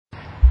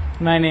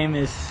My name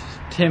is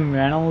Tim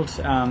Reynolds.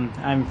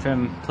 I'm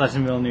from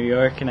Pleasantville, New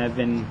York, and I've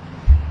been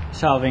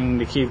solving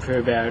the cube for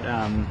about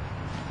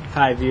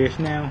 5 years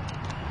now.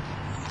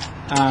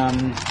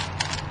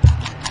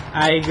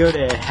 I go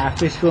to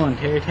Halfway School in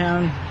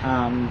Tarrytown,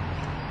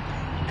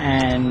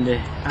 and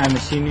I'm a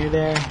senior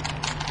there.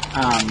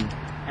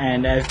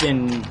 And I've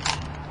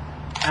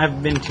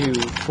been to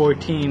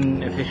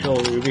 14 official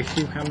Rubik's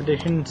Cube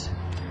competitions.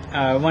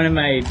 One of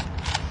my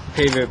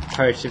favorite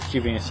parts of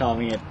cubing is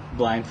solving it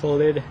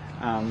blindfolded.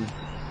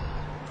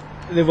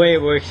 The way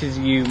it works is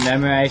you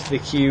memorize the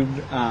cube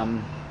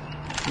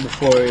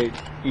before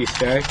you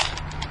start,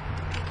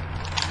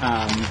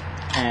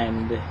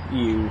 and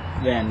you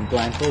then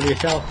blindfold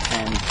yourself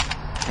and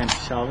attempt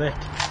to solve it.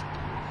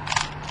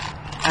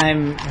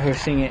 I'm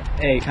hosting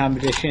a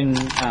competition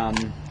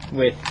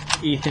with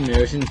Ethan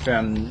Rosen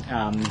from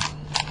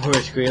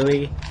Horace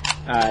Greeley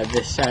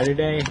this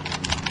Saturday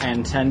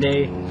and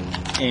Sunday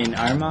in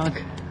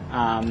Armonk.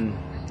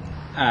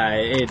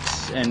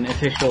 It's an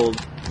official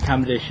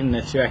competition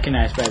that's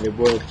recognized by the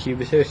World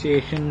Cube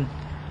Association,